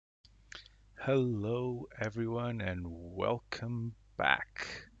Hello, everyone, and welcome back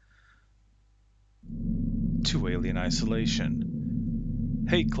to Alien Isolation.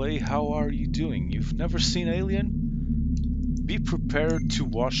 Hey, Clay, how are you doing? You've never seen Alien? Be prepared to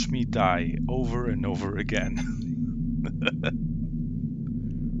watch me die over and over again.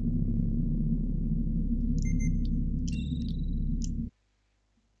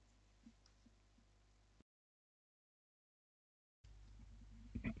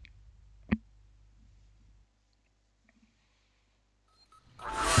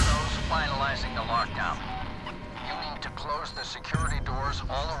 Ricardo's finalizing the lockdown. You need to close the security doors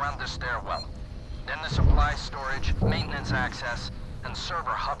all around the stairwell. Then the supply storage, maintenance access, and server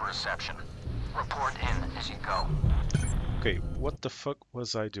hub reception. Report in as you go. Okay, what the fuck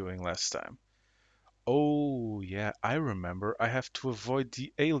was I doing last time? Oh, yeah, I remember. I have to avoid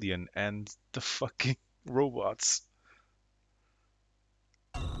the alien and the fucking robots.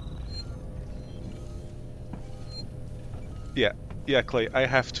 Yeah, yeah, Clay, I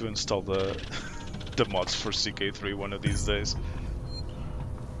have to install the mods for CK3 one of these days.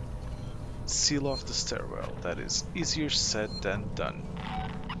 Seal off the stairwell. That is easier said than done.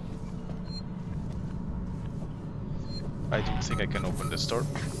 I don't think I can open this door.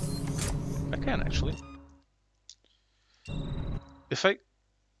 I can, actually. If I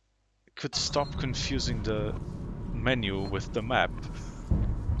could stop confusing the menu with the map,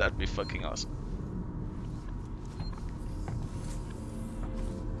 that'd be fucking awesome.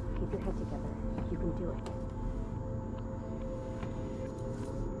 Keep your head together. You can do it.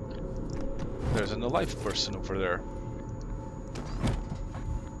 There's an alive person over there.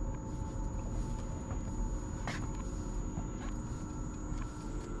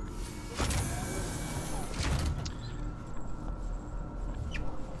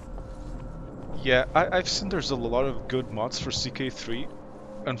 Yeah, I've seen there's a lot of good mods for CK3.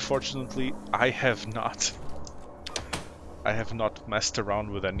 Unfortunately, I have not. I have not messed around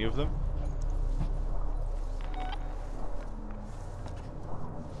with any of them.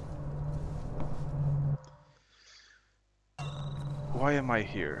 Why am I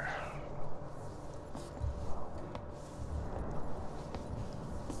here?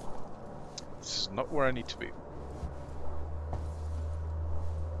 This is not where I need to be.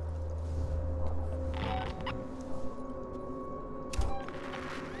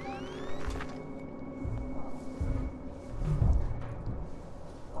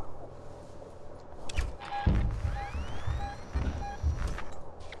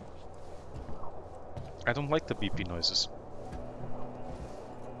 I don't like the beepy noises.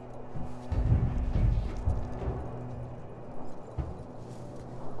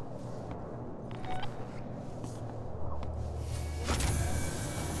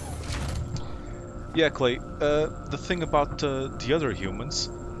 Yeah, Clay, the thing about the other humans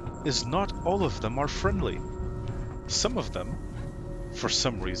is not all of them are friendly. Some of them, for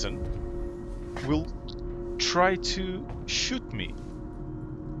some reason, will try to shoot me,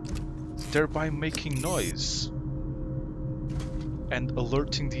 thereby making noise and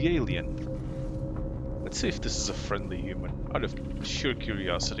alerting the alien. Let's see if this is a friendly human, out of sheer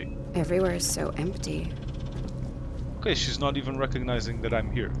curiosity. Everywhere is so empty. Okay, she's not even recognizing that I'm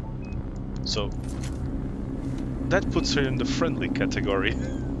here. So, that puts her in the friendly category.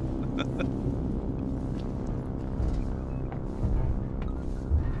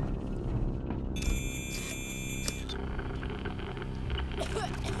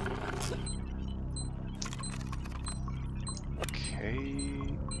 Okay.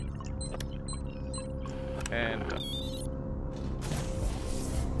 And done.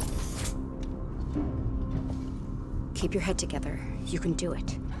 Keep your head together. You can do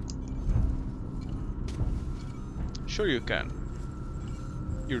it. Sure you can.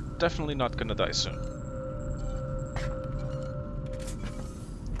 You're definitely not gonna die soon.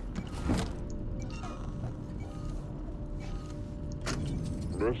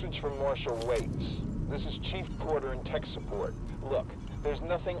 Message from Marshal Waits. This is Chief Porter in tech support. Look, there's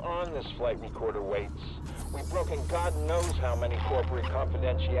nothing on this flight recorder, Waits. We've broken God knows how many corporate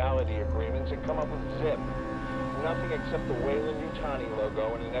confidentiality agreements and come up with zip. Nothing except the Weyland-Yutani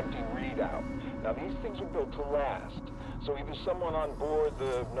logo and an empty readout. Now these things are built to last. So either someone on board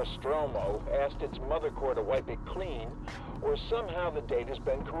the Nostromo asked its mother core to wipe it clean, or somehow the data's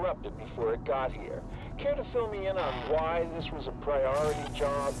been corrupted before it got here. Care to fill me in on why this was a priority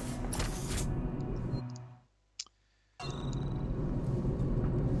job?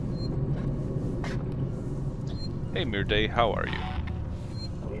 Hey Mirday, how are you?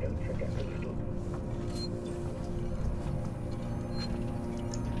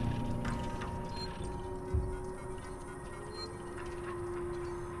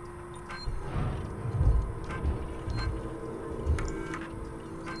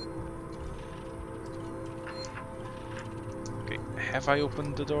 Have I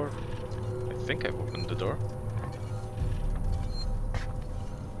opened the door? I think I've opened the door.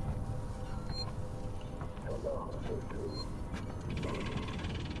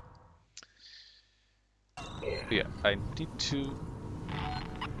 Yeah, I need to...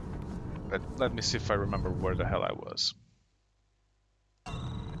 Let me see if I remember where the hell I was.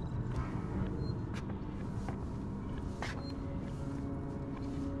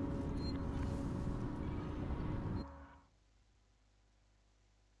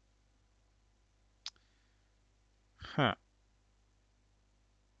 Huh.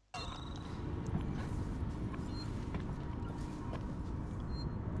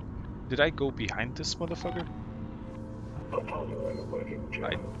 Did I go behind this motherfucker?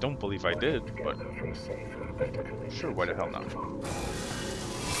 I don't believe I did, but sure, why the hell not?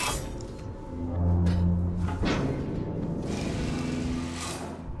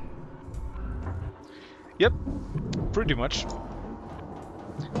 Yep, pretty much.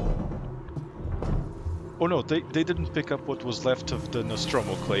 Oh no, they didn't pick up what was left of the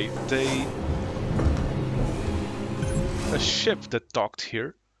Nostromo clay. A ship that docked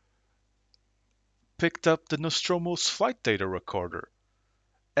here picked up the Nostromo's flight data recorder,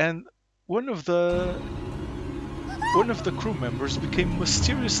 and one of the crew members became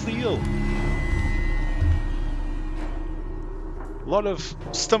mysteriously ill. A lot of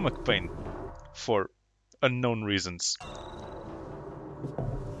stomach pain for unknown reasons.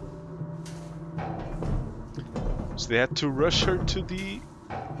 So they had to rush her to the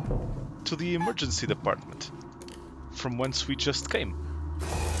emergency department, from whence we just came.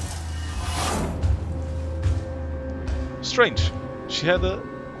 Strange. She had a...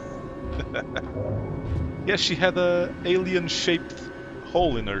 yeah, she had a alien-shaped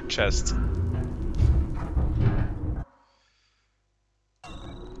hole in her chest.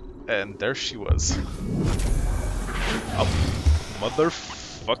 And there she was. Oh,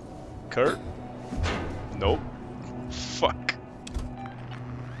 motherfucker. Nope. Fuck.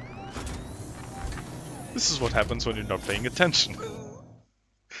 This is what happens when you're not paying attention.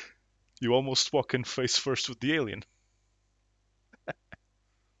 You almost walk in face first with the alien.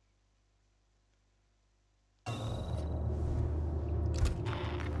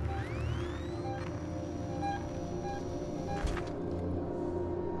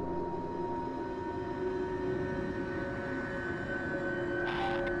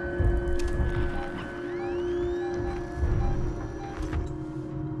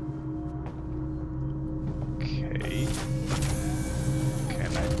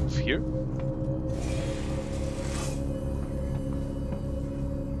 Here?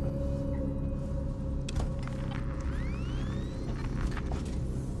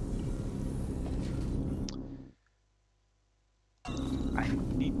 I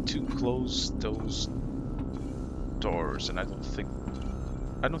need to close those doors, and I don't think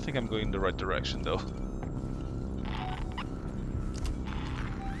I'm going in the right direction though.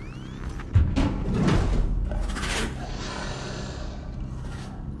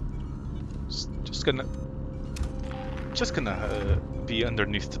 Just gonna be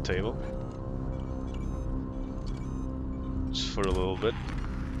underneath the table, just for a little bit,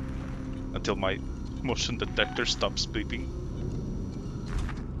 until my motion detector stops beeping.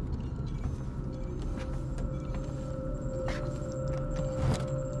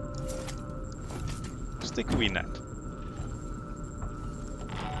 Stick WeNet.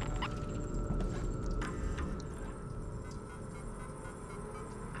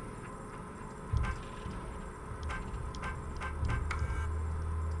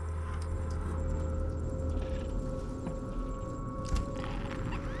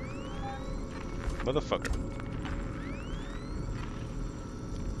 Motherfucker.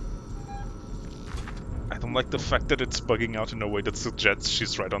 I don't like the fact that it's bugging out in a way that suggests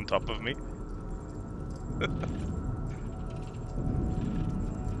she's right on top of me.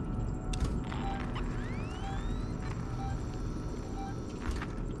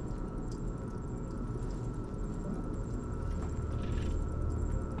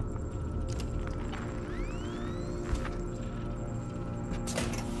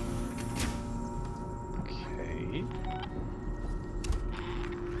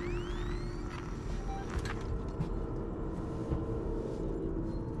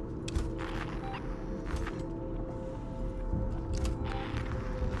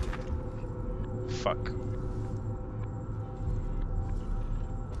 Fuck.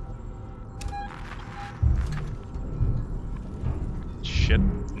 Shit.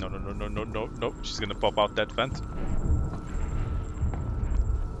 No. She's gonna pop out that vent.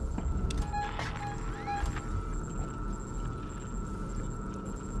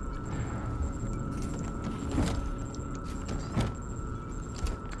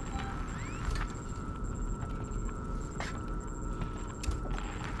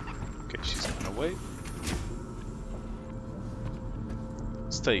 away.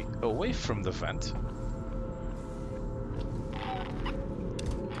 Stay away from the vent.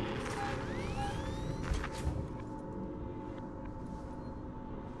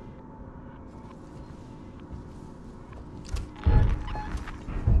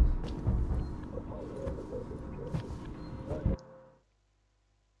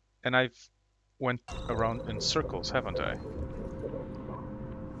 And I've went around in circles, haven't I?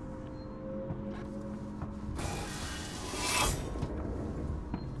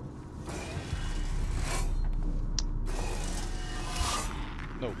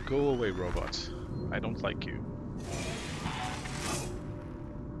 No, go away, robot. I don't like you.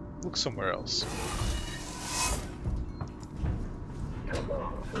 Look somewhere else.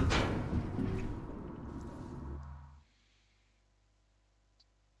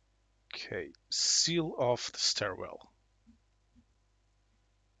 Okay, seal off the stairwell.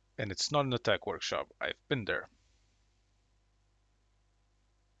 And it's not an attack workshop. I've been there.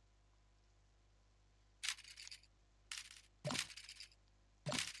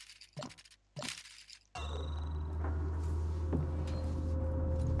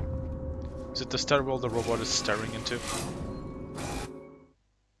 Is it the stairwell the robot is staring into?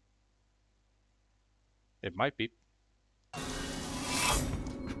 It might be.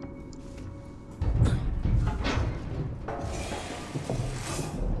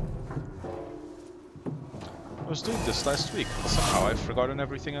 I was doing this last week, but somehow I've forgotten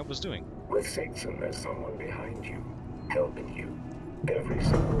everything I was doing. With Saxon, there's someone behind you, helping you, every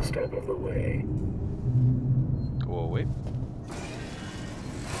single step of the way. Go away.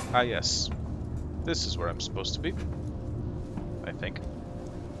 Ah yes, this is where I'm supposed to be, I think.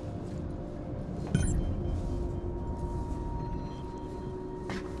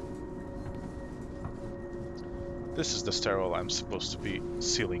 This is the stairwell I'm supposed to be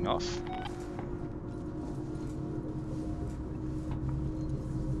sealing off.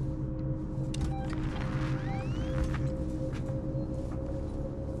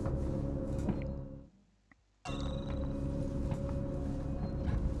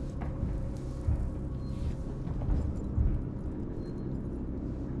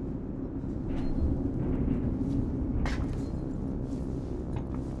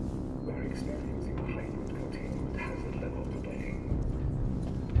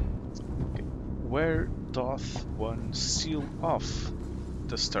 Where doth one seal off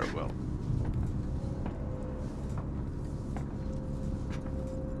the stairwell?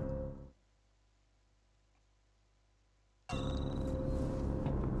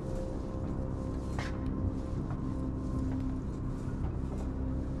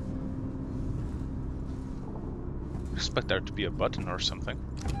 I expect there to be a button or something.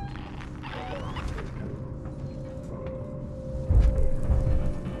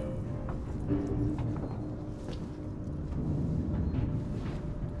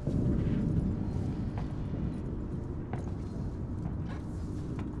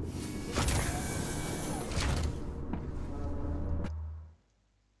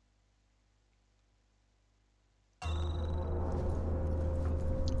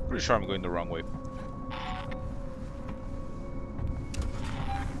 Pretty sure I'm going the wrong way.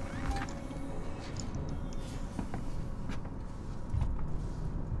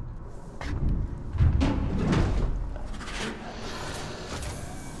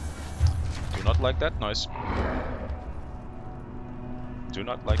 Do not like that noise. Do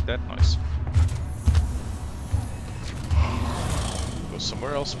not like that noise. Go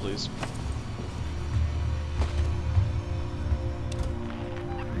somewhere else, please.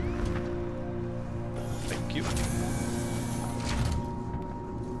 Thank you.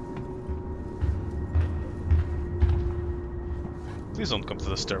 Please don't come to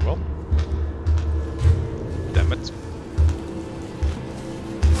the stairwell. Damn it.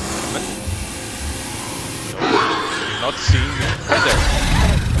 Damn it. No, you're not seeing me. Right there.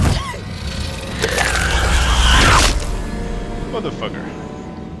 Motherfucker.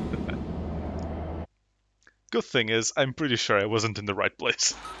 Good thing is, I'm pretty sure I wasn't in the right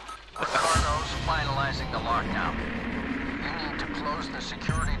place. Ricardo's finalizing the lockdown. You need to close the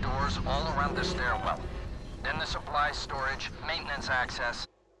security doors all around the stairwell. Then the supply storage, maintenance access.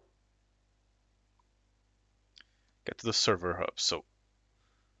 Get to the server hub, so...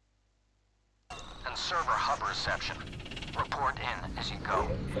 And server hub reception. Report in as you go.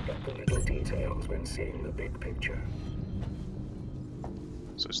 Forget the little details when seeing the big picture.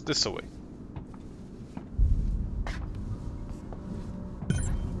 So it's this away.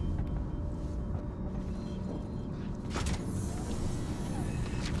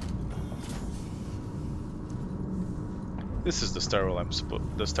 This is the stairwell I'm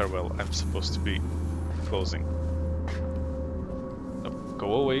supposed to be closing. No,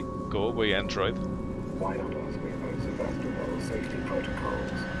 go away, android. Why not ask me about Sevastopol safety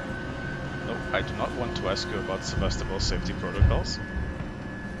protocols? No, I do not want to ask you about Sevastopol safety protocols.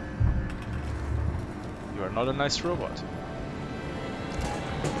 You are not a nice robot.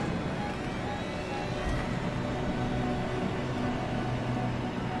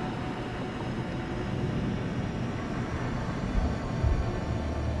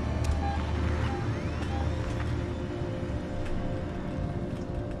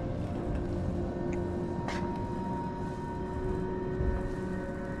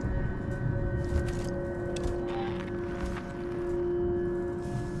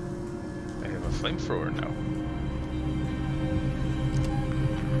 Flamethrower now.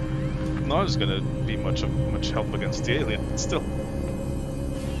 Not as gonna be much help against the alien, but still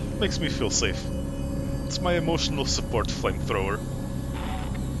makes me feel safe. It's my emotional support flamethrower.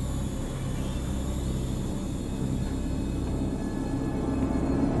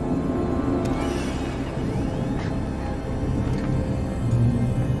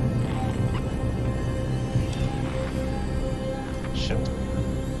 Shit.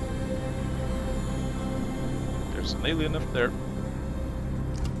 There's an alien up there.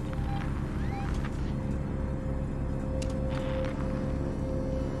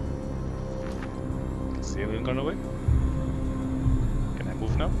 Is the alien gone away? Can I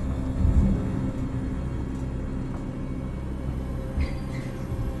move now?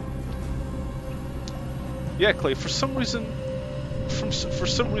 Yeah, Clay. For some reason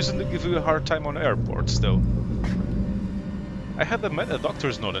they give you a hard time on airports, though. I had a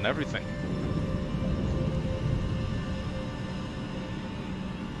doctor's note and everything.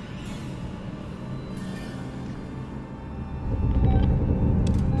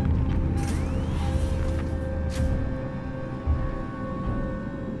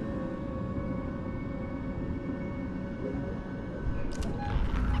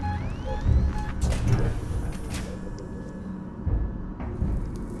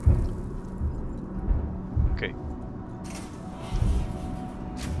 Okay.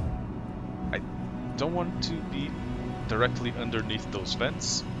 I don't want to be directly underneath those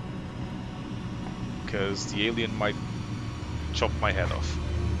vents, because the alien might chop my head off.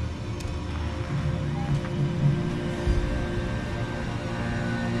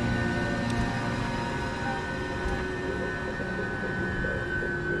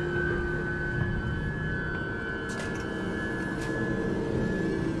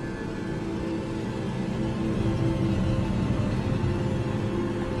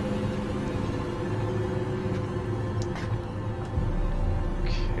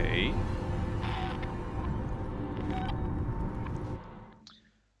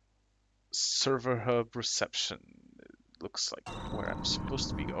 Server hub reception. It looks like where I'm supposed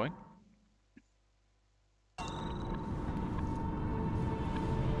to be going.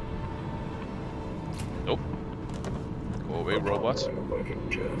 Nope. Go away, robot. Working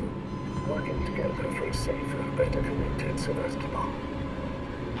German. Working together for a safer, better connected Sevastopol.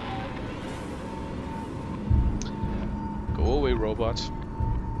 Go away, robot.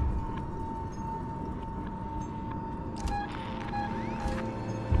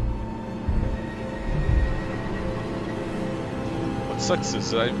 What sucks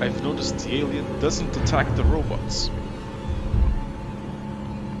is I've noticed the alien doesn't attack the robots.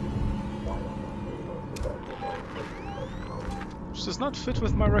 Which does not fit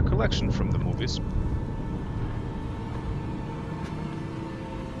with my recollection from the movies.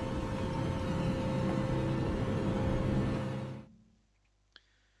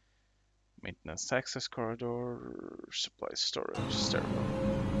 Maintenance access corridor, supply storage, stairwell.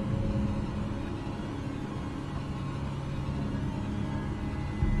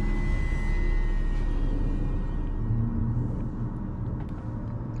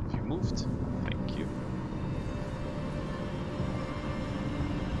 Thank you.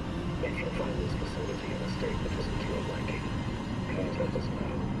 If you find this facility in a state that isn't to your liking, please let us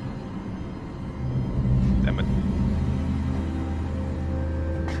know. Damn it.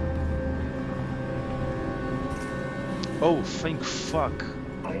 Oh, thank fuck.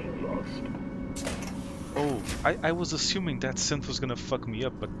 I am lost. Oh, I was assuming that synth was gonna fuck me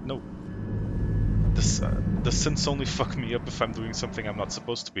up, but no. The synths only fuck me up if I'm doing something I'm not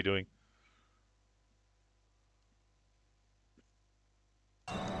supposed to be doing.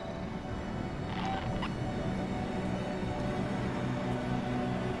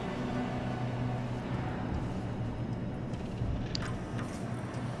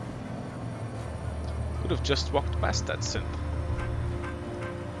 Could have just walked past that synth.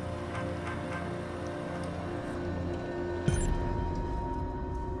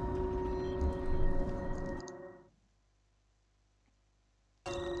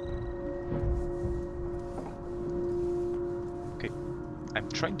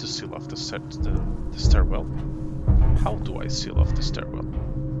 trying to seal off the stairwell. How do I seal off the stairwell?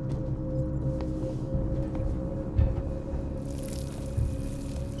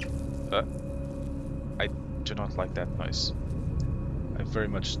 I do not like that noise. I very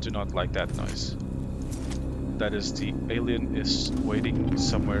much do not like that noise. That is the alien is waiting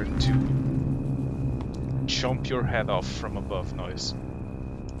somewhere to chomp your head off from above noise.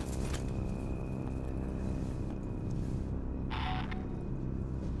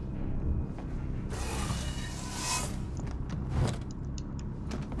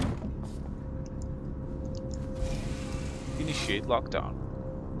 Initiate lockdown.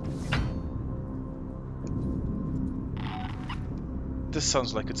 This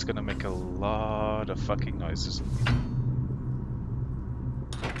sounds like it's gonna make a lot of fucking noises.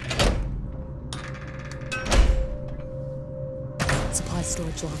 Supply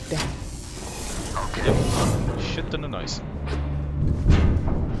storage locked down. Yep. Shit ton of noise.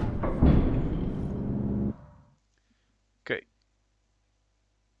 Okay.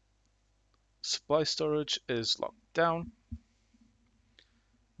 Supply storage is locked down.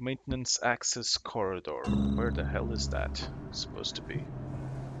 Maintenance access corridor. Where the hell is that supposed to be?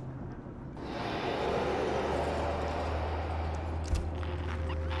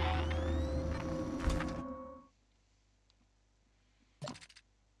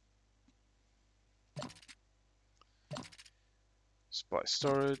 Supply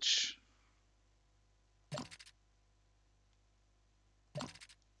storage.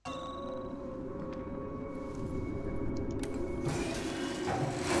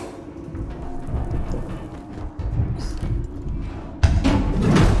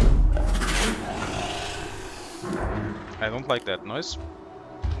 I don't like that noise.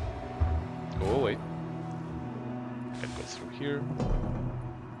 Go away. Can go through here.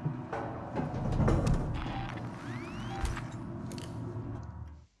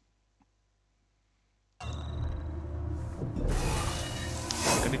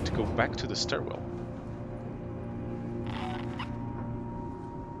 I need to go back to the stairwell.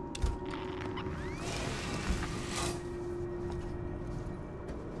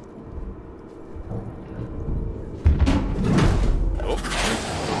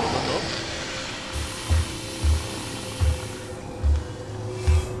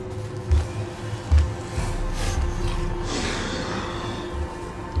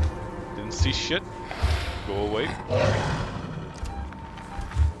 See shit? Go away.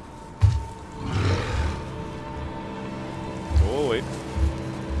 Go away.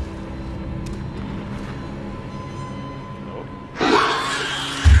 No.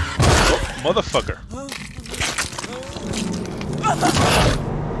 Oh, motherfucker.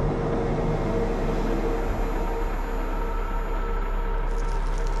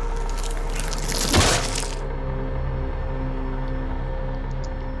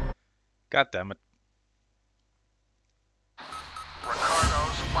 God damn it.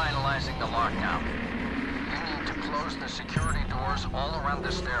 Ricardo's finalizing the lockdown. You need to close the security doors all around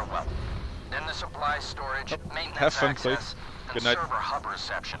the stairwell. Then the supply storage, maintenance have fun, Clay. access, Good and night. server hub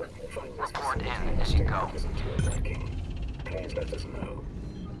reception. Report in as you go. Please let us know.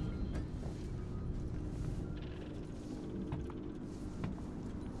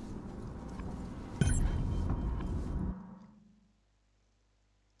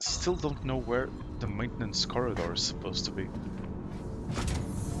 Still don't know where the maintenance corridor is supposed to be.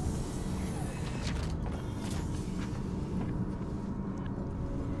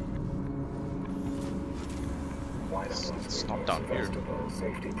 Why don't It's not down here. first of all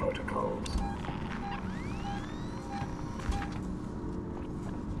safety protocols?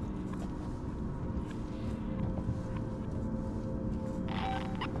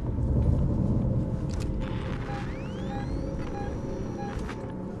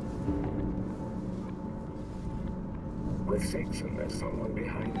 With Saxon, there's someone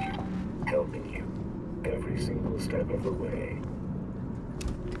behind you, helping you, every single step of the way.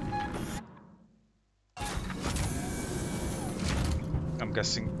 I'm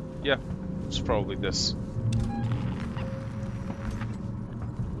guessing, yeah, it's probably this.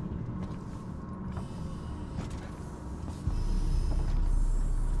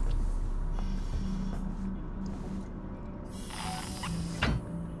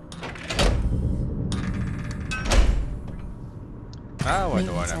 Now I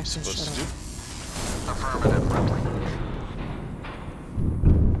know what I'm supposed to do. Affirmative, Ripley.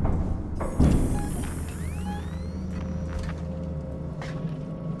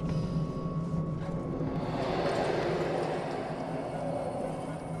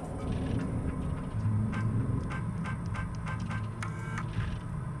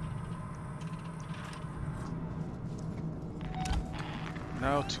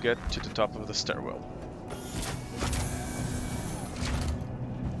 how to get to the top of the stairwell.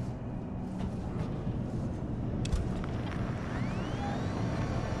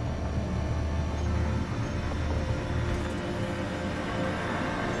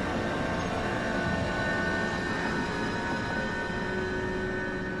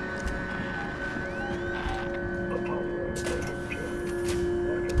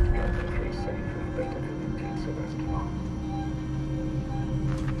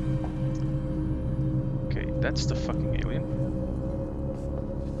 That's the fucking alien.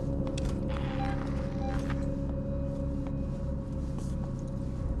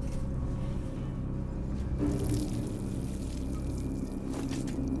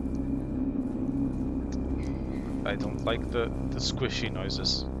 I don't like the squishy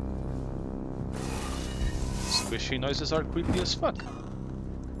noises. Squishy noises are creepy as fuck.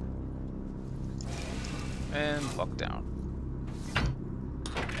 And lockdown.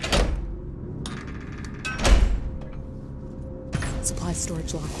 Supply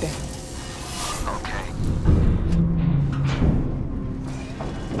storage locked down. Okay.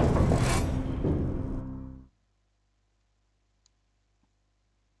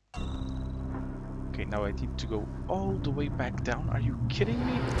 Okay, now I need to go all the way back down. Are you kidding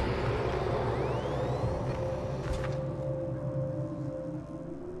me?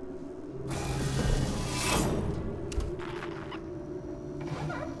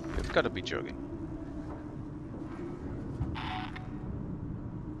 You've got to be joking.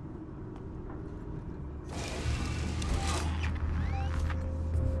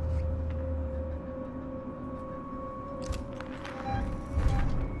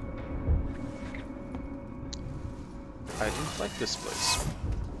 I don't like this place.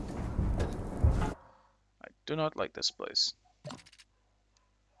 I do not like this place.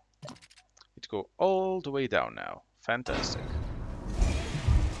 Need to go all the way down now. Fantastic.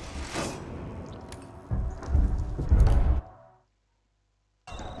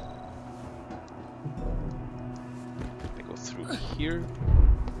 I go through here.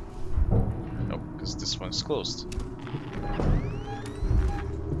 No, because this one's closed.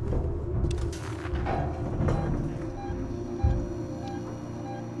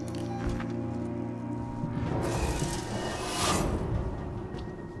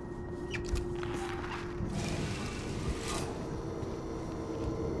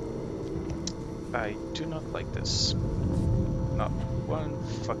 I do not like this. Not one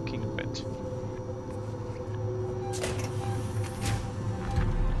fucking bit.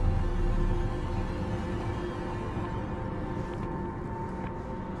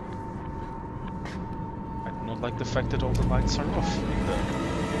 I do not like the fact that all the lights are off in the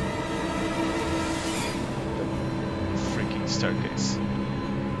freaking staircase.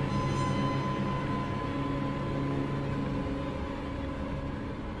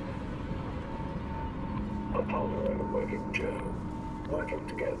 Apollo and Working Joe, working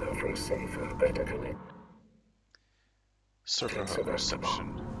together for a safer, better connect. Server hub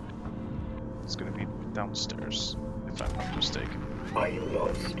reception. It's gonna be downstairs, if I'm not mistaken. Are you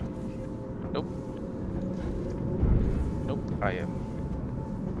lost? Nope. Nope, I am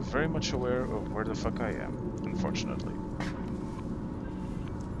very much aware of where the fuck I am, unfortunately.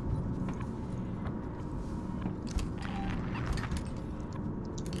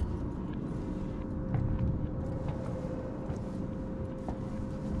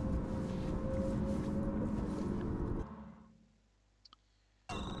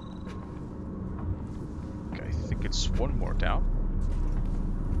 It's one more down.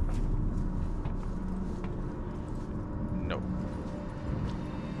 No.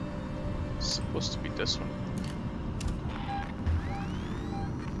 It's supposed to be this one.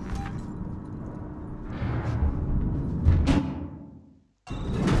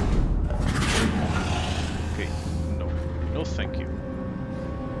 Okay, no. No thank you.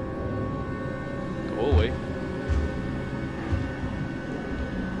 Go away.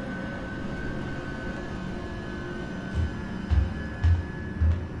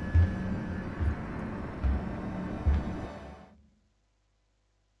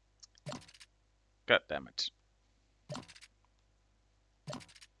 God damn it.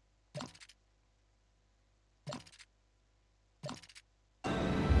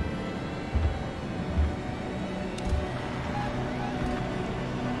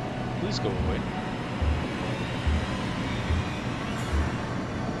 Please go away.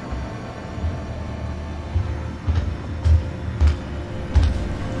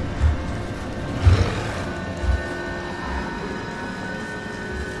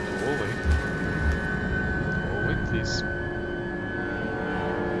 Please.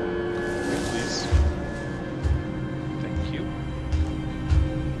 Wait, please. Thank you.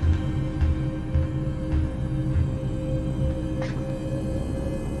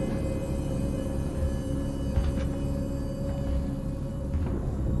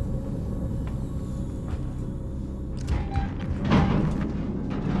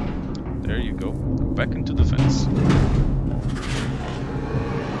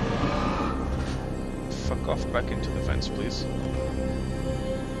 Back off back into the vents, please.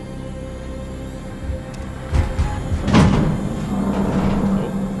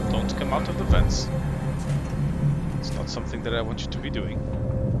 No, don't come out of the vents. It's not something that I want you to be doing.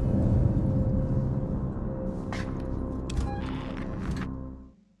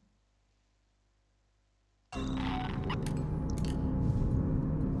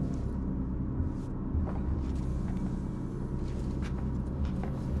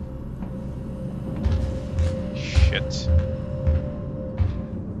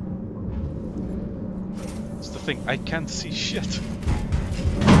 I can't see shit.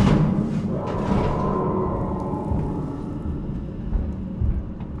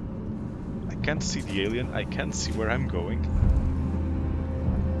 I can't see the alien. I can't see where I'm going.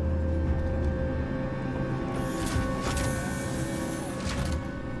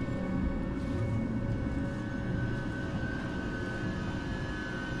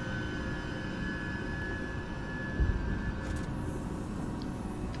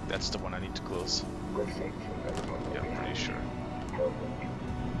 That's the one I need to close. Yeah, I'm pretty sure.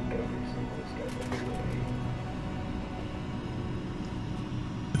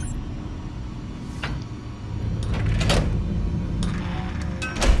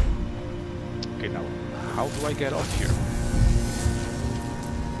 Okay, now, how do I get off here?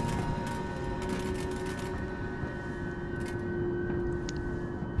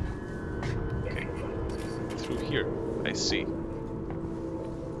 Okay, through here, I see.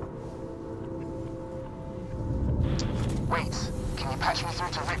 Wait, can you patch me through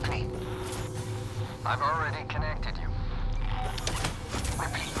to Ripley? I've already connected you.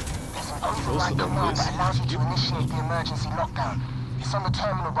 Ripley, there's an override command that allows you to initiate the emergency lockdown. It's on the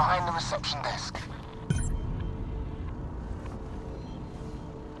terminal behind the reception desk.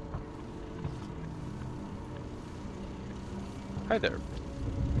 Hi there.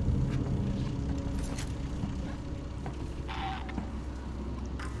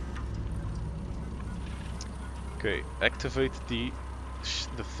 Okay, activate the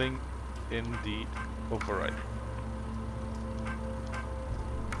thing in the override.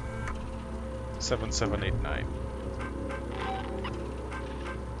 7789.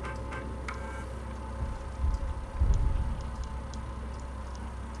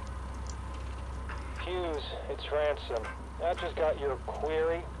 Hughes, it's Ransom. I just got your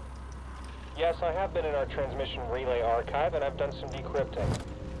query. Yes, I have been in our transmission relay archive and I've done some decrypting.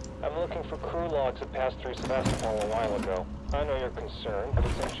 I'm looking for crew logs that passed through Sevastopol a while ago. I know you're concerned, but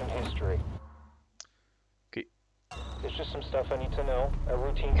it's ancient history. Okay. There's just some stuff I need to know. A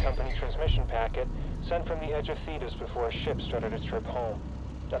routine company transmission packet sent from the edge of Thetis before a ship started its trip home.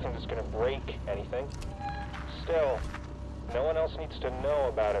 Nothing that's gonna break anything. Still, no one else needs to know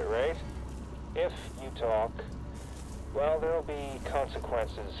about it, right? If you talk, well, there'll be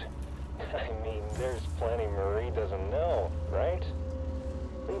consequences. I mean, there's plenty Marie doesn't know, right?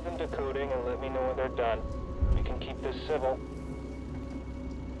 Leave them decoding and let me know when they're done. We can keep this civil.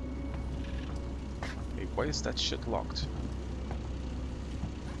 Hey, why is that shit locked?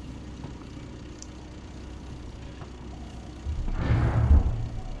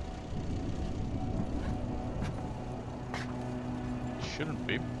 Shouldn't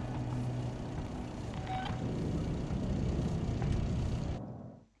be. It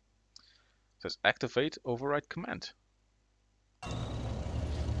says activate override command.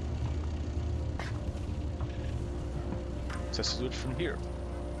 It says to do it from here.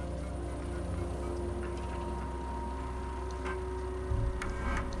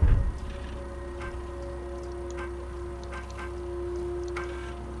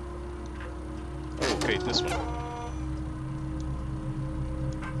 Oh, okay, this one.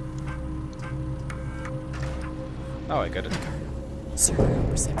 Now I get it.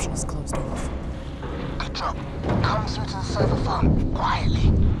 Server reception is closed off. Good job. Come through to the server farm,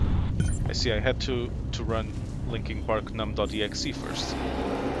 quietly. I see I had to run linking bark num.exe first.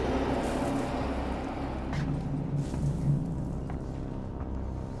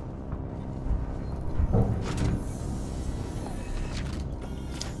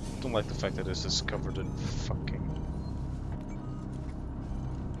 Don't like the fact that this is covered in fucking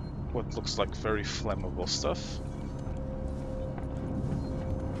what looks like very flammable stuff.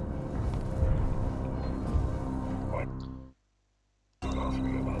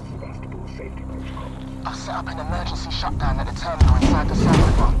 I've set up an emergency shutdown at the terminal inside the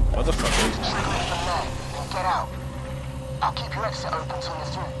server farm. Motherfucker. Trigger it from there, then get out. I'll keep your exit open till you're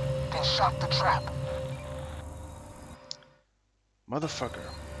through, then shut the trap. Motherfucker.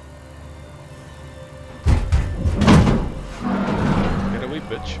 Get away,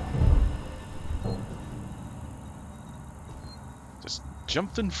 bitch. Just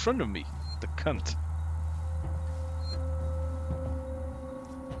jumped in front of me, the cunt.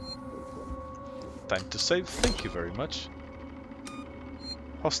 time to save. Thank you very much.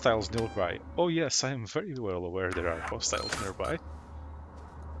 Hostiles nearby. Oh yes, I am very well aware there are hostiles nearby.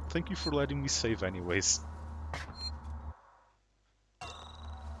 Thank you for letting me save anyways.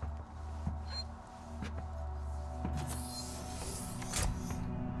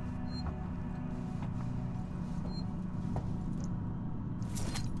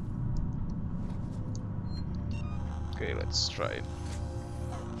 Okay, let's try and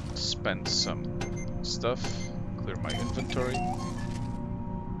spend some stuff, clear my inventory.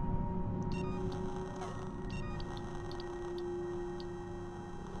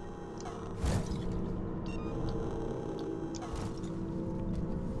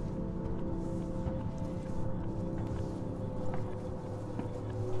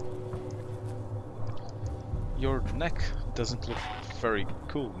 Your neck doesn't look very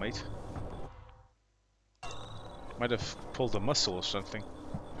cool, mate. Might have pulled a muscle or something.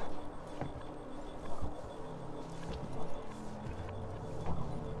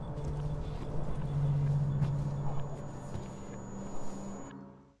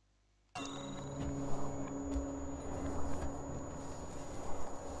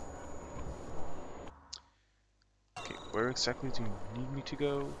 Okay, where exactly do you need me to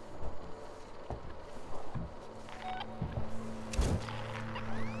go?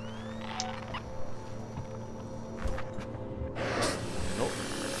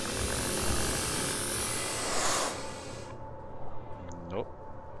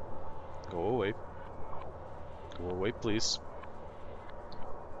 Please.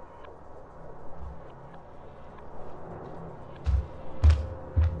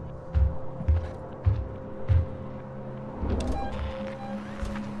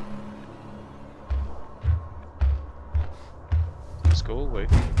 Just go away.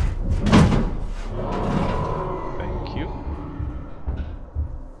 Thank you.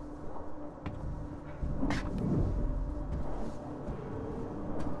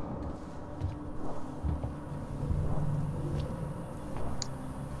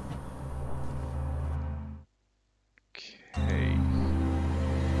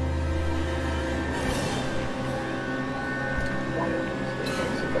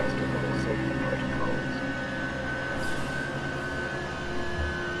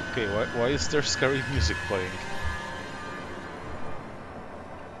 Okay, why is there scary music playing?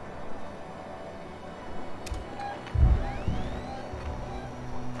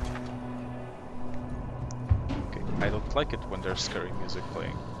 Okay, I don't like it when there's scary music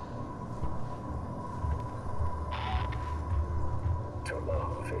playing. To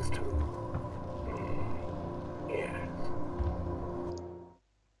love is to... yes.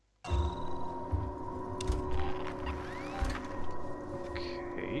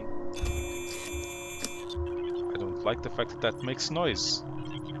 Like the fact that that makes noise. If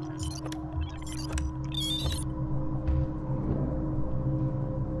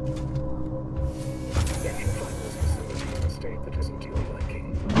you find this facility in a state that isn't to your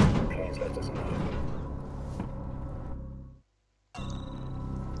liking, please let us know.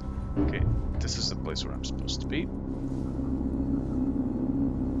 Okay, this is the place where I'm supposed to be.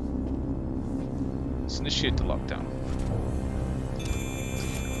 Let's initiate the lockdown.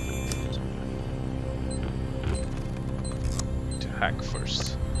 Hack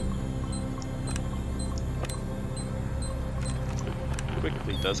first.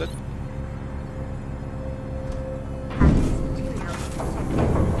 Quickly does it.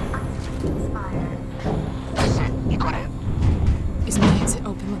 That's it. You got it. Is my exit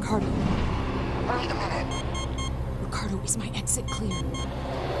open, Ricardo? Wait a minute. Ricardo, is my exit clear?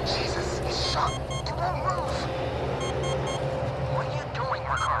 Jesus, he's shot. It won't move. What are you doing,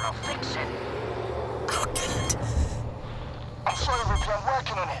 Ricardo? Fix it. Oh, God. I'm sorry, Ripley. I'm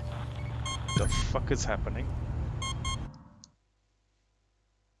working on it. The fuck is happening?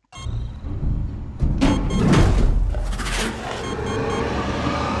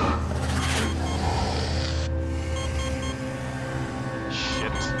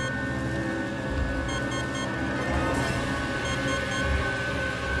 Shit.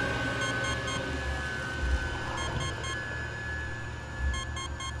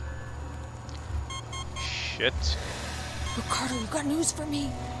 Ricardo, you got news for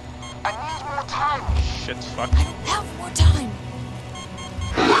me? I need more time. Shit, fuck. I don't have more time.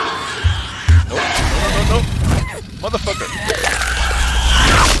 Nope. No. Motherfucker.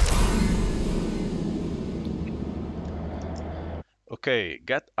 Okay,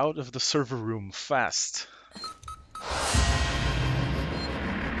 get out of the server room fast.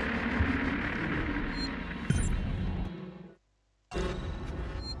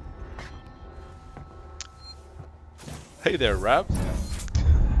 Hey there, Rab.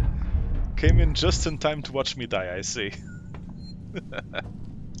 Came in just in time to watch me die, I see.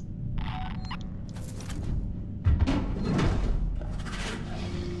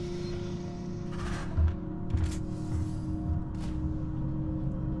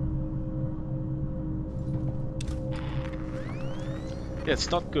 Yeah, it's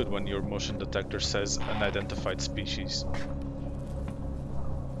not good when your motion detector says unidentified species.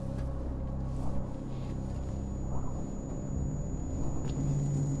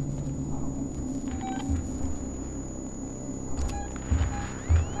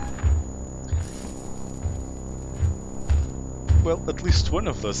 Well, at least one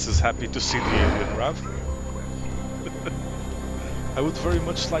of us is happy to see the alien, Rav. I would very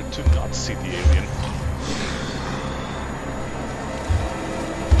much like to not see the alien.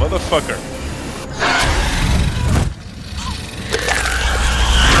 Motherfucker.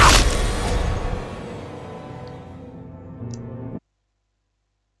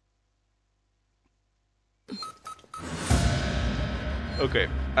 Okay,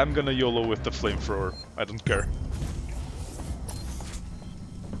 I'm gonna YOLO with the flamethrower. I don't care.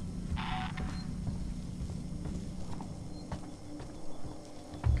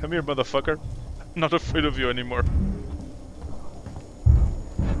 Come here, motherfucker. I'm not afraid of you anymore.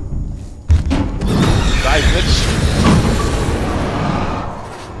 Die, bitch!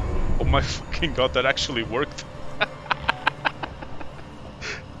 Oh my fucking god, that actually worked.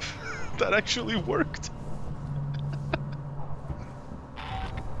 That actually worked.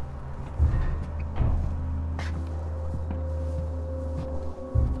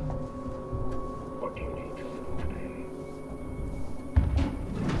 What do you need to know today?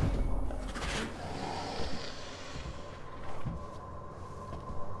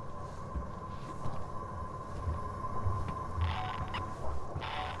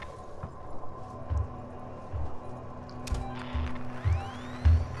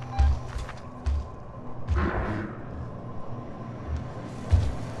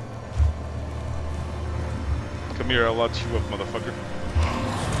 Come here, I'll lock you up, motherfucker.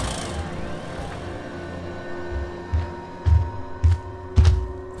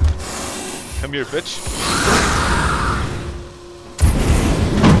 Come here, bitch.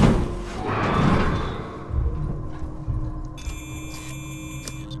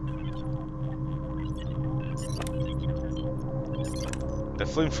 The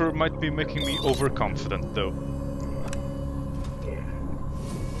flamethrower might be making me overconfident, though.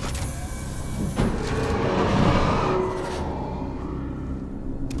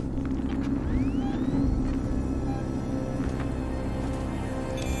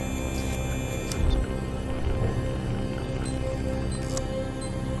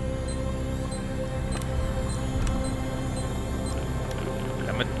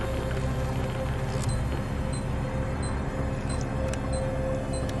 Damn it.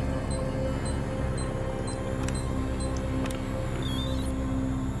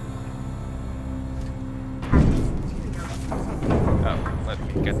 Oh, let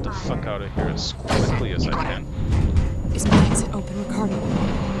me get the fuck out of here as quickly as I can. Is my exit open, Ricardo?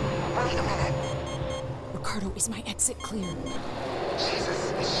 Wait a minute. Ricardo, is my exit clear?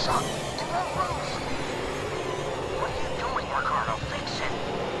 Jesus, he's shot in that room. What are you doing, Ricardo? Fix it.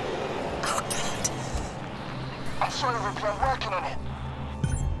 Oh, God. I'm sorry, Ricky. I'm working on it.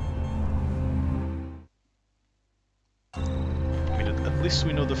 I mean, at least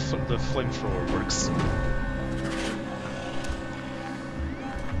we know the flamethrower works.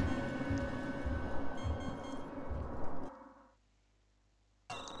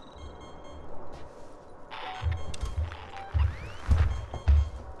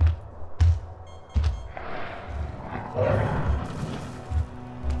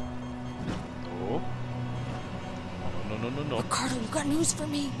 No. Ricardo, you got news for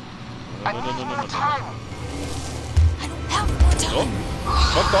me? No. I don't have more time.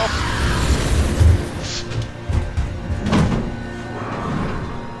 Fuck off.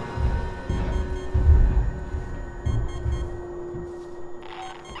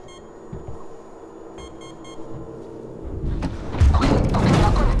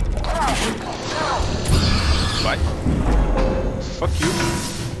 Bye. Fuck you.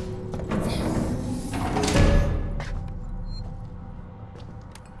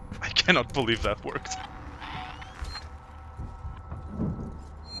 I cannot believe that worked.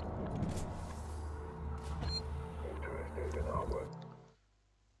 Interested in our work.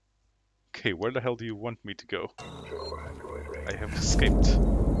 Okay, where the hell do you want me to go? Joe, android ring. I have escaped.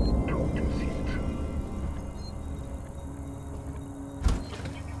 Talk to seat.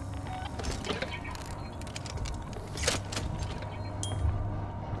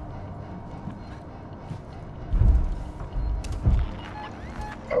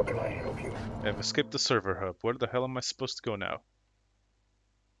 How can I help you? I've escaped the server hub. Where the hell am I supposed to go now?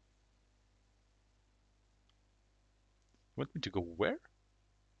 You want me to go where?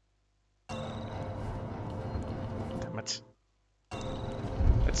 Damn it.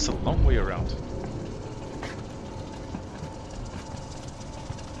 It's a long way around.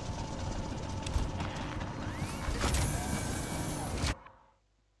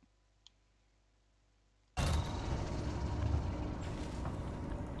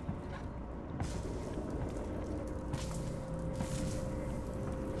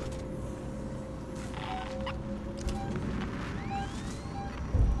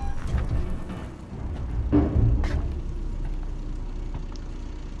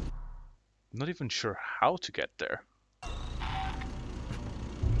 Not even sure how to get there.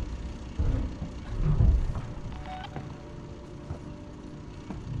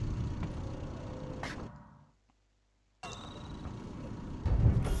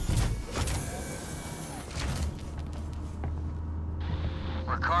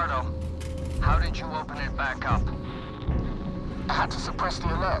 Ricardo, how did you open it back up? I had to suppress the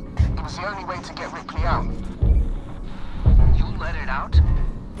alert. It was the only way to get Ripley out. You let it out?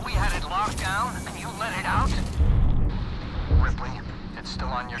 We had it locked down, and you let it out? Ripley, it's still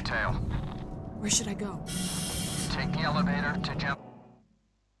on your tail. Where should I go? Take the elevator to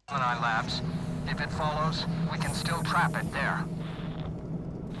Gemini Labs. If it follows, we can still trap it there.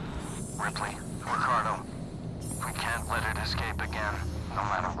 Ripley, Ricardo, we can't let it escape again, no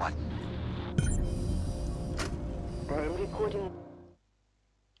matter what. I'm recording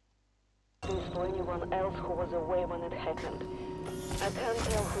this for anyone else who was away when it happened. I can't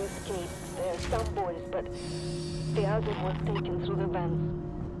tell who escaped. There are some boys, but the others were taken through the vents,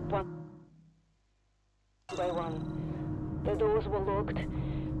 one by one. The doors were locked,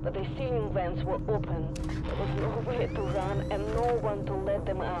 but the ceiling vents were open. There was nowhere to run and no one to let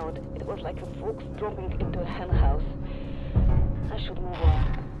them out. It was like a fox dropping into a henhouse. I should move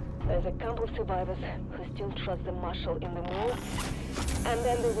on. There's a couple of survivors who still trust the marshal in the mall, and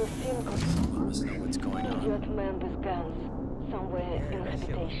then there's a idiot man with guns somewhere in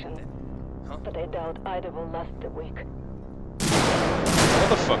habitation. But I doubt either will last the week.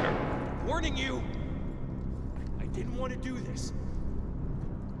 Motherfucker. Warning you! I didn't want to do this.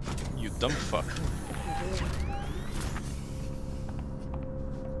 You dumb fuck.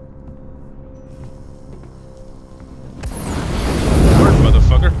 Word,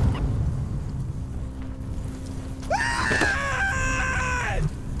 motherfucker.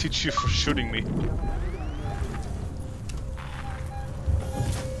 Teach you for shooting me.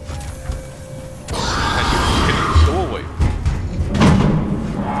 Can you go away?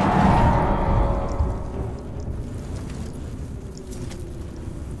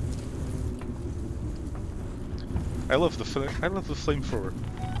 I love the flamethrower.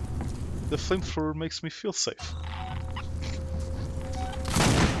 The flamethrower makes me feel safe.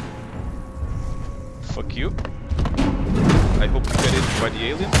 Fuck you. I hope you get eaten by the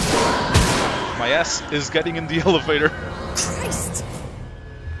alien. My ass is getting in the elevator. Christ!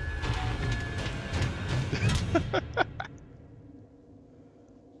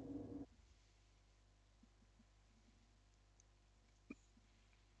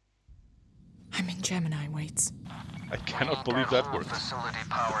 I'm in Gemini, Waits. I cannot believe that worked. Facility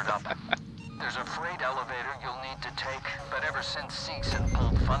powered up. There's a freight elevator you'll need to take, but ever since Seegson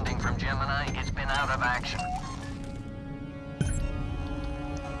pulled funding from Gemini, it's been out of action.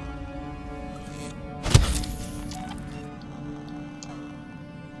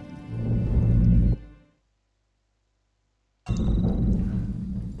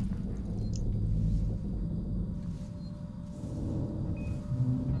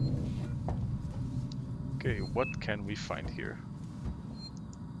 Okay, what can we find here?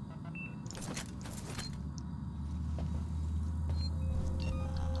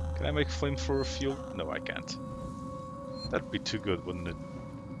 Can I make flamethrower fuel? No, I can't. That'd be too good, wouldn't it?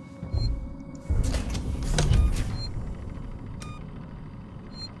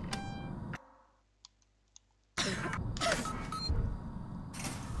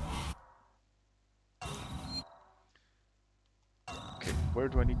 Okay, where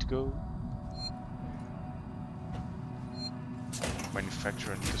do I need to go?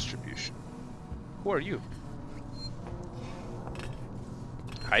 Manufacture and distribution. Who are you?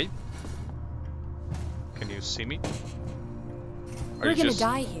 Hi? Can you see me? Are We're you gonna just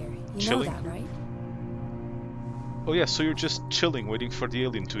die here. You chilling? know that, right? Oh yeah, so you're just chilling, waiting for the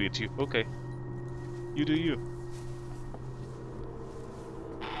alien to eat you. Okay. You do you.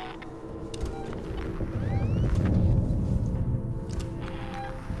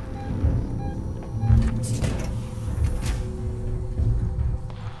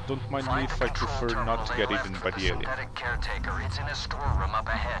 don't mind me Find if the I control prefer terminal not to they get left eaten for by the the alien. synthetic caretaker. It's in a storeroom up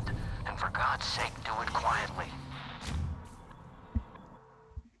ahead. And for God's sake, do it quietly.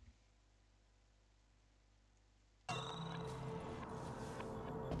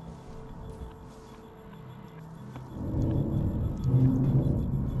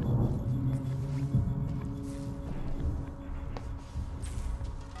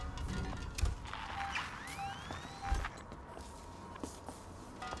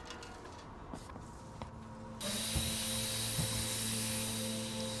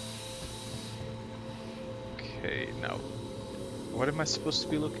 Okay, now, what am I supposed to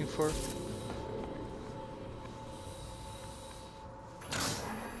be looking for?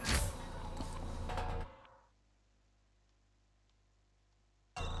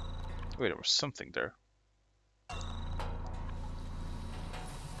 Wait, there was something there.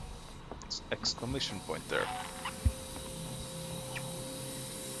 It's an exclamation point there.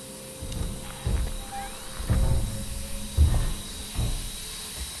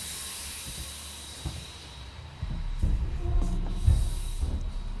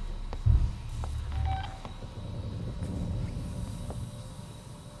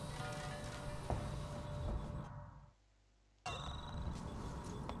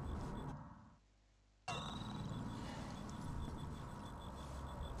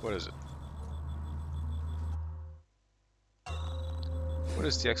 What is it? What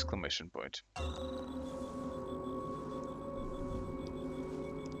is the exclamation point?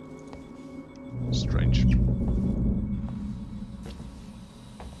 Strange.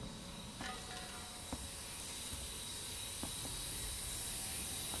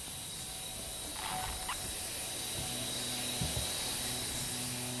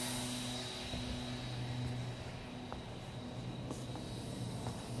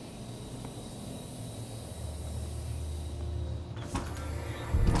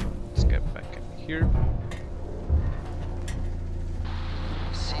 Let's get back in here.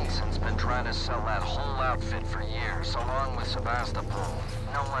 Season's been trying to sell that whole outfit for years, along with Sebastopol.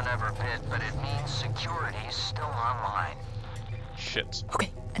 No one ever bid, but it means security's still online. Shit.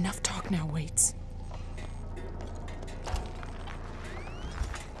 Okay, enough talk now, Waits.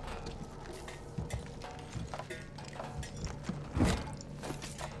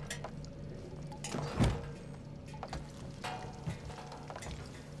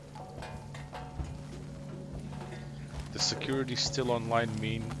 The security still online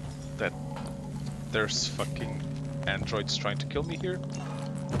mean that there's fucking androids trying to kill me here?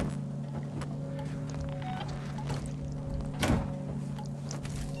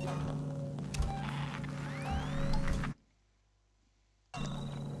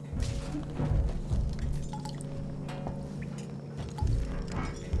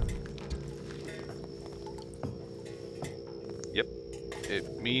 Yep,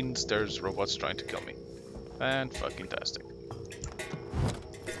 it means there's robots trying to kill me. Fan-fucking-tastic.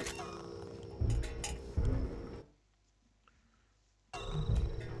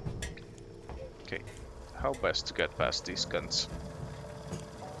 Okay, how best to get past these guns?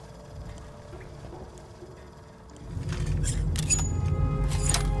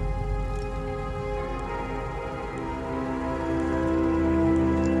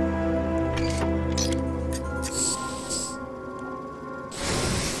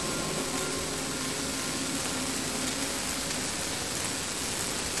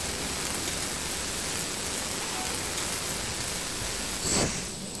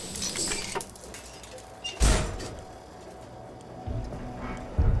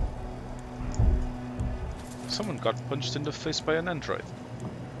 Someone got punched in the face by an android.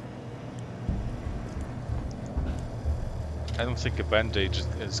 I don't think a bandage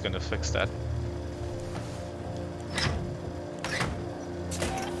is gonna fix that.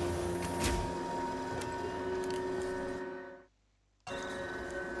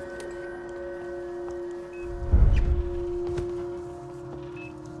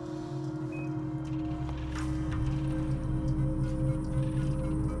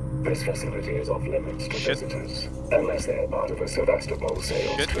 This facility is off limits to visitors, unless they are part of a Sebastopol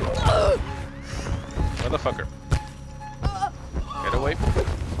sales Shit. tour. Motherfucker. Get away.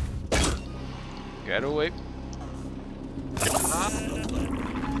 Get away.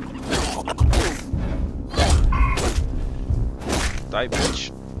 Die,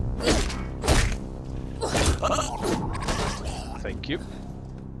 bitch. Thank you.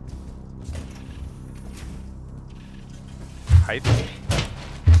 Hide.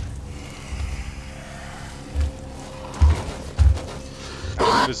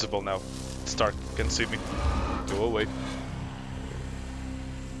 I'm invisible now. Stark can see me. Go away.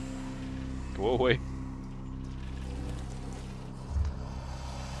 Go away.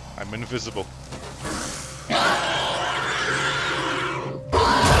 I'm invisible.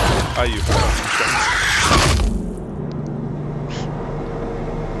 Ah, you fucking cunt.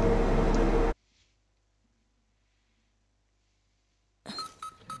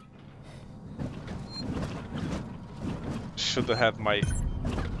 Should have had my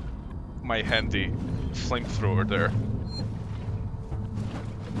handy flamethrower there.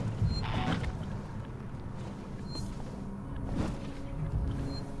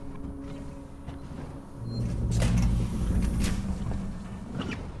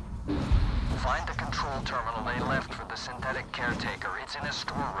 Find the control terminal they left for the synthetic caretaker. It's in a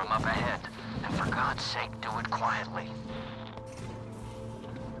storeroom up ahead. And for God's sake, do it quietly.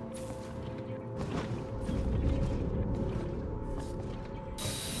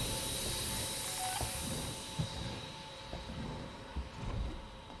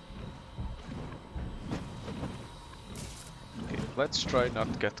 Okay, let's try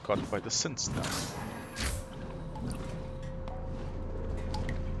not to get caught by the synths now.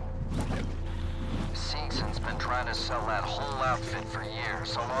 Seegson's been trying to sell that whole outfit for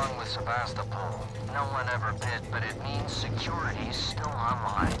years, along with Sebastopol. No one ever bid, but it means security's still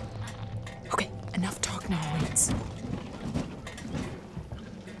online. Okay, enough talk now, Waits.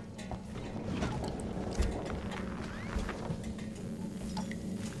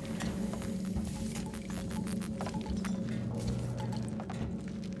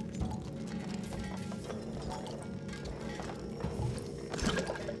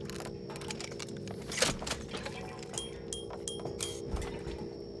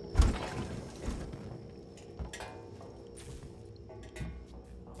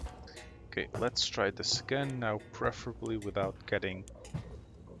 Okay, let's try this again, now preferably without getting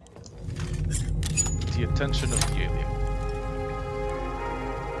the attention of the alien.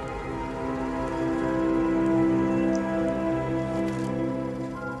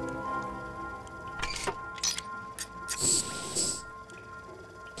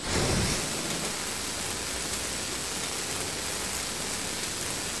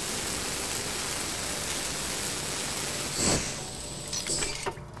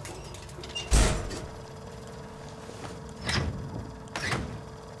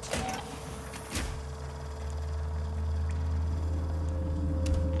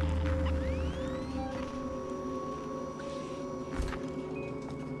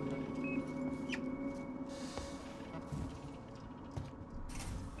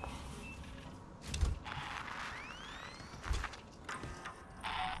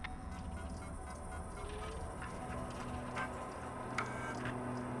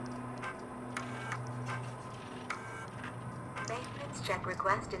 Check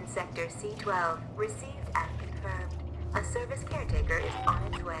request in Sector C12. Received and confirmed. A service caretaker is on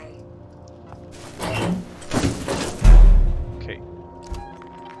its way. Okay.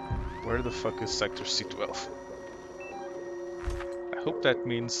 Where the fuck is Sector C12? I hope that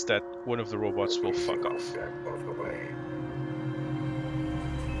means that one of the robots will fuck off. Step of the way.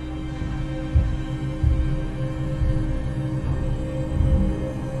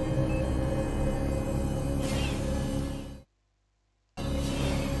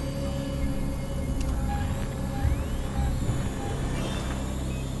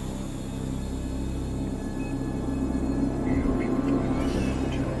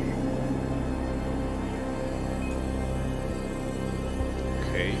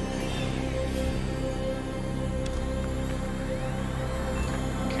 Okay.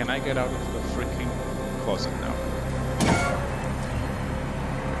 Can I get out of the freaking closet now?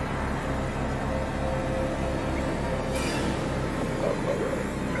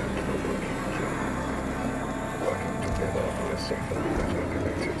 Working together for a safer, better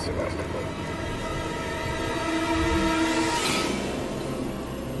connected Sebastopol.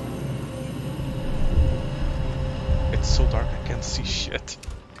 It's so dark I can't see shit.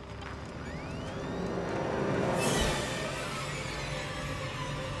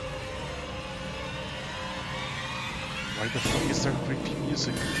 Why the fuck is there creepy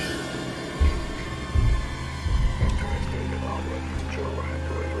music? Interested in our future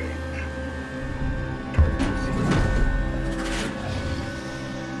Android range. Time to see.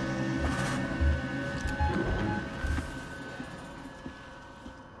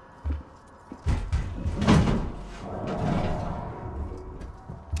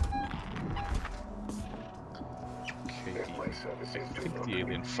 Okay, If my services I do think not the alien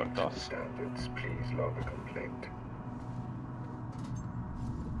meet fucked future off. standards, please log a complaint.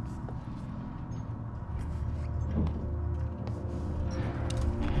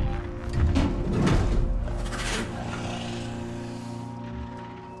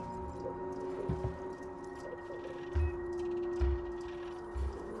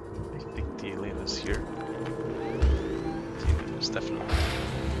 is here. TV is definitely.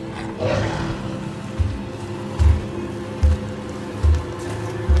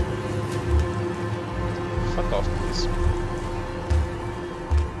 Fuck off, please.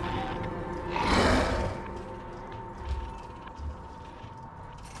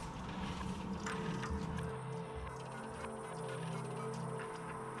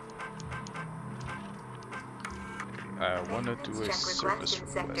 I want to do a Check service request in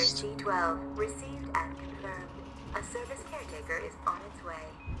Sector request. C12. Received and confirmed. A service caretaker is on its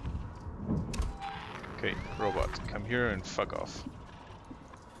way. Okay, robot, come here and fuck off.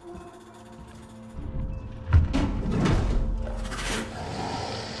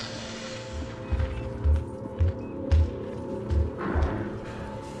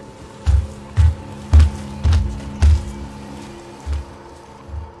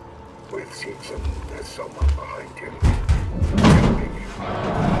 With Simpson, there's someone behind you. Helping you.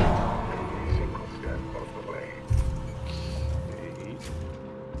 Every single step of the way. Okay.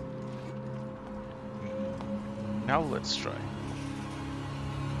 Now let's try.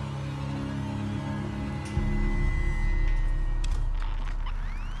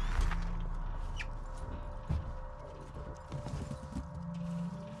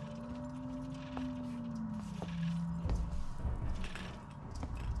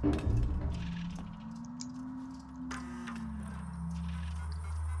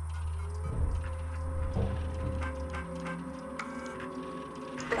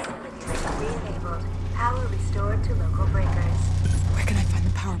 Facility re-enabled. Power restored to local breakers. Where can I find the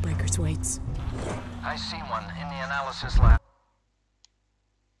power breakers, Waits? I see one in the analysis labs.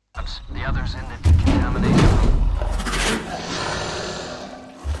 The other's in the decontamination room.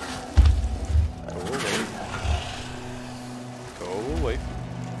 Go away.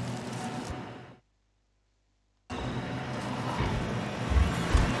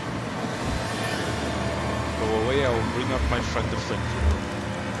 Go away, I will bring up my friend the flamethrower.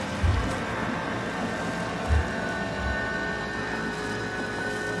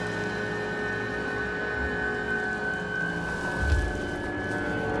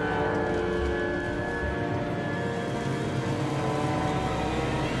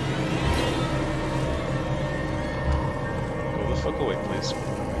 Go the fuck away, please.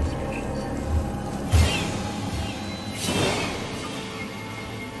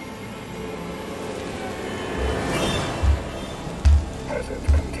 Hazard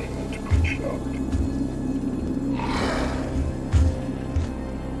containment breach locked.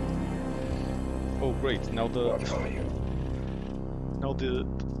 Oh great, now What are you? now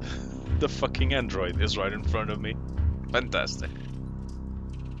the fucking android is right in front of me. Fantastic.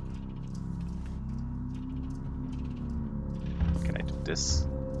 Can I do this?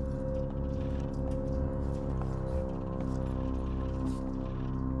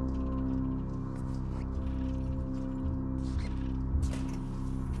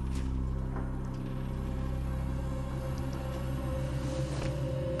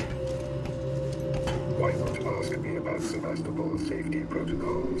 Why not ask me about Sevastopol's safety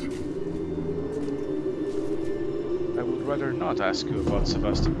protocols? I would rather not ask you about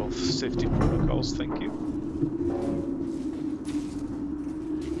Sevastopol's safety protocols, thank you.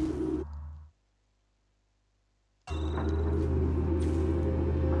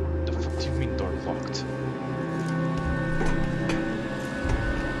 The fuck do you mean door locked?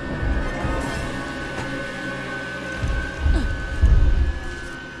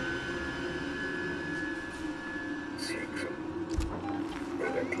 Simpson.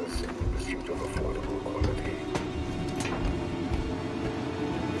 Relentless in the pursuit of affordable quality.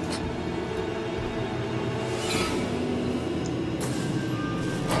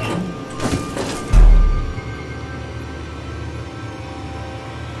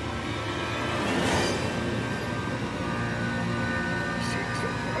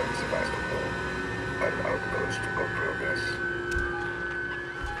 Simpson and Sevastopol. An outpost of progress.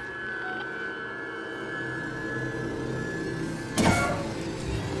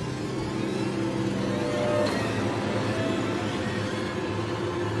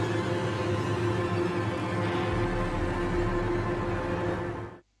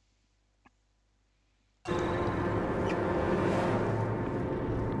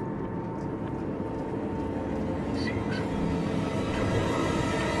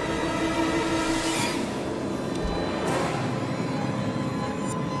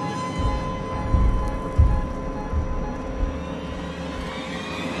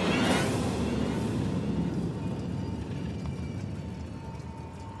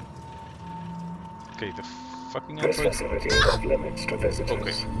 Okay, the fucking This android. facility is off limits to visitors,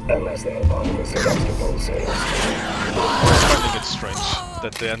 Okay. unless they are part of the Sevastopol sales. I was finding it strange.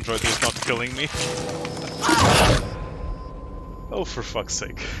 that the android is not killing me. Oh, for fuck's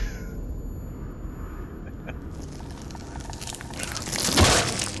sake.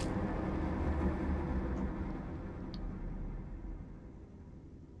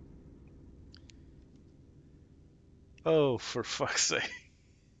 Oh, for fuck's sake.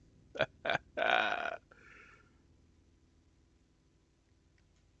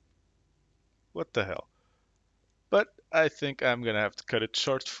 What the hell? But I think I'm gonna have to cut it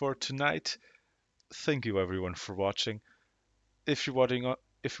short for tonight. Thank you everyone for watching. If you're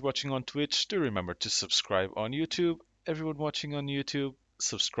watching on Twitch, do remember to subscribe on YouTube. Everyone watching on YouTube,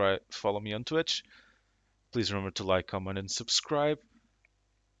 subscribe, follow me on Twitch. Please remember to like, comment, and subscribe.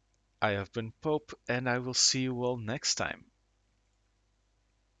 I have been Pope, and I will see you all next time.